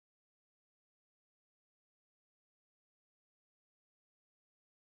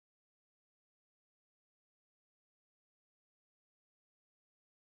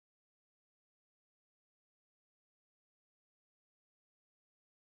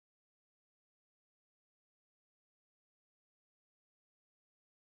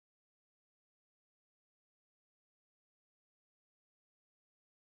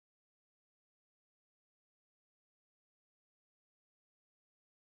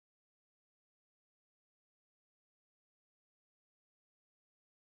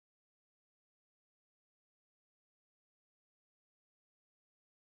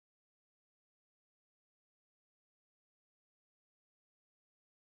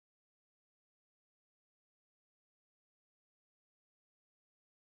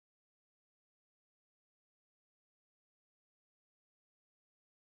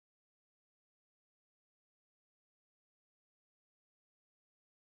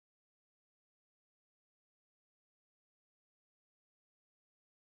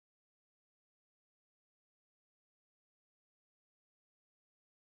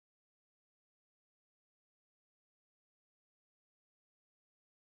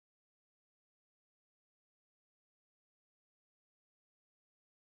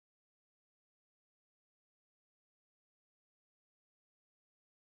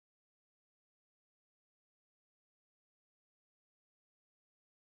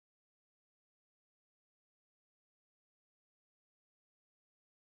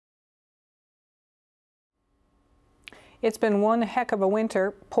It's been one heck of a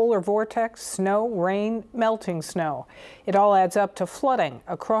winter. Polar vortex, snow, rain, melting snow. It all adds up to flooding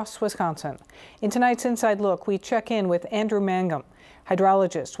across Wisconsin. In tonight's Inside Look, we check in with Andrew Mangham,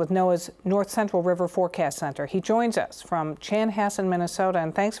 hydrologist with NOAA's North Central River Forecast Center. He joins us from Chanhassen, Minnesota,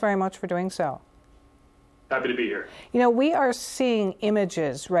 and thanks very much for doing so. Happy to be here. You know, we are seeing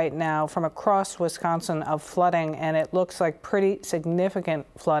images right now from across Wisconsin of flooding, and it looks like pretty significant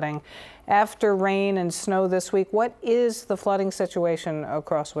flooding. After rain and snow this week, what is the flooding situation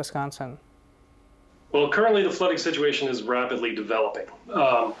across Wisconsin? Well, currently the flooding situation is rapidly developing.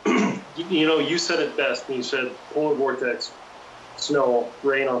 You know, you said it best when you said polar vortex, snow,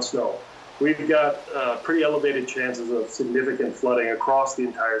 rain on snow. We've got pretty elevated chances of significant flooding across the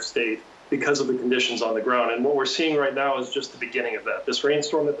entire state because of the conditions on the ground. And what we're seeing right now is just the beginning of that. This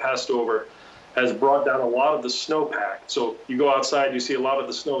rainstorm that passed over has brought down a lot of the snowpack. So you go outside, you see a lot of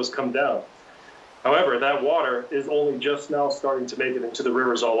the snow has come down. However, that water is only just now starting to make it into the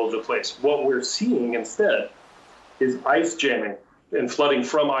rivers all over the place. What we're seeing instead is ice jamming and flooding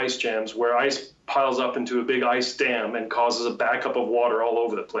from ice jams, where ice piles up into a big ice dam and causes a backup of water all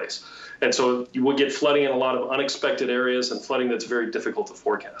over the place. And so you will get flooding in a lot of unexpected areas and flooding that's very difficult to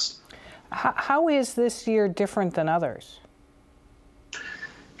forecast. How is this year different than others?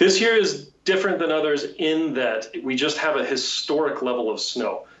 This year is different than others in that we just have a historic level of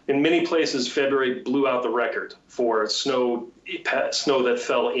snow. In many places, February blew out the record for snow that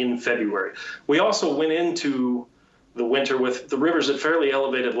fell in February. We also went into the winter with the rivers at fairly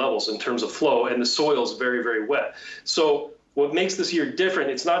elevated levels in terms of flow, and the soil's very, very wet. So what makes this year different,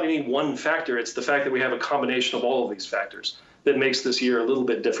 it's not any one factor, it's the fact that we have a combination of all of these factors that makes this year a little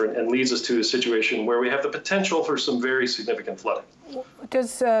bit different and leads us to a situation where we have the potential for some very significant flooding.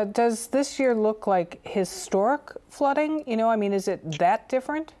 Does this year look like historic flooding? You know, I mean, is it that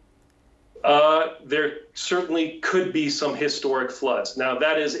different? There certainly could be some historic floods. Now,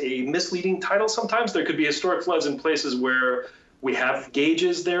 that is a misleading title sometimes. There could be historic floods in places where we have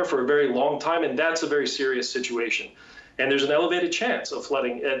gauges there for a very long time, and that's a very serious situation. And there's an elevated chance of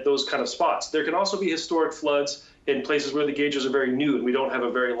flooding at those kind of spots. There can also be historic floods in places where the gauges are very new and we don't have a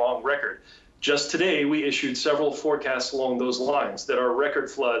very long record. Just today, we issued several forecasts along those lines that are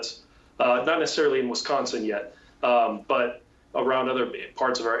record floods, not necessarily in Wisconsin yet, but around other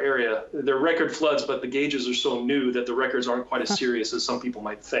parts of our area. They're record floods, but the gauges are so new that the records aren't quite as serious as some people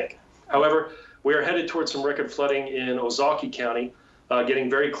might think. However, we are headed towards some record flooding in Ozaukee County, getting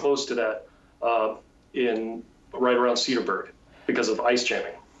very close to that right around Cedarburg because of ice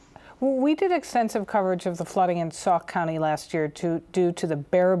jamming. We did extensive coverage of the flooding in Sauk County last year due to the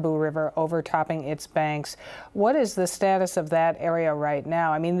Baraboo River overtopping its banks. What is the status of that area right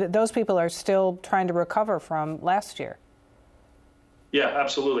now? I mean, those people are still trying to recover from last year. Yeah,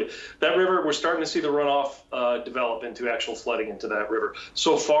 absolutely. That river, we're starting to see the runoff develop into actual flooding into that river.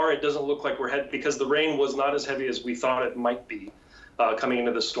 So far, it doesn't look like we're headed, because the rain was not as heavy as we thought it might be coming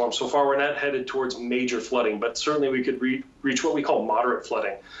into the storm. So far, we're not headed towards major flooding, but certainly we could reach what we call moderate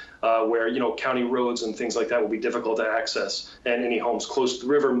flooding, where, you know, county roads and things like that will be difficult to access, and any homes close to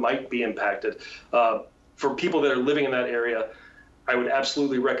the river might be impacted. For people that are living in that area, I would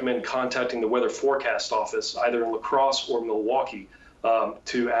absolutely recommend contacting the Weather Forecast Office, either in La Crosse or Milwaukee,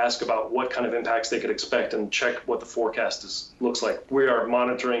 to ask about what kind of impacts they could expect and check what the forecast looks like. We are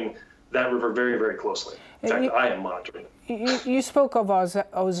monitoring that river very, very closely. In fact, I am monitoring it. You spoke of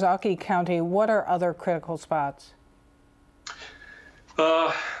Ozaukee County. What are other critical spots?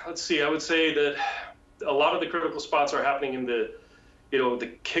 Let's see. I would say that a lot of the critical spots are happening in the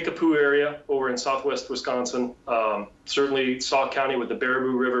Kickapoo area over in southwest Wisconsin. Certainly, Sauk County with the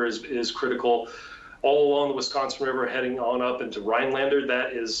Baraboo River is critical. All along the Wisconsin River, heading on up into Rhinelander,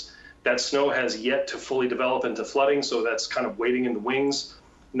 that snow has yet to fully develop into flooding, so that's kind of waiting in the wings.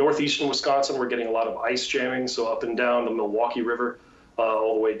 Northeastern Wisconsin, we're getting a lot of ice jamming, so up and down the Milwaukee River,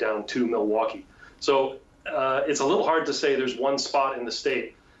 all the way down to Milwaukee. So it's a little hard to say there's one spot in the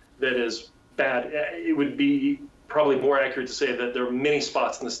state that is bad. It would be probably more accurate to say that there are many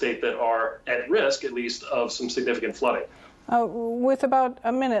spots in the state that are at risk, at least, of some significant flooding. With about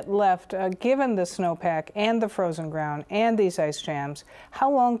a minute left, given the snowpack and the frozen ground and these ice jams,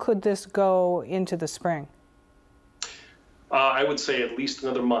 how long could this go into the spring? I would say at least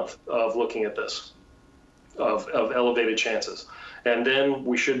another month of looking at this, of elevated chances. And then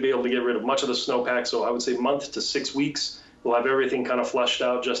we should be able to get rid of much of the snowpack. So I would say month to 6 weeks. We'll have everything kind of flushed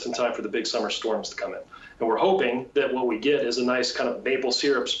out just in time for the big summer storms to come in. And we're hoping that what we get is a nice kind of maple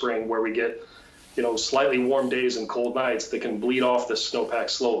syrup spring where we get, you know, slightly warm days and cold nights that can bleed off the snowpack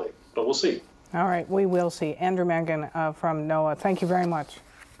slowly. But we'll see. All right, we will see. Andrew Mangham from NOAA, thank you very much.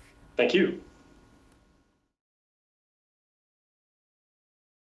 Thank you.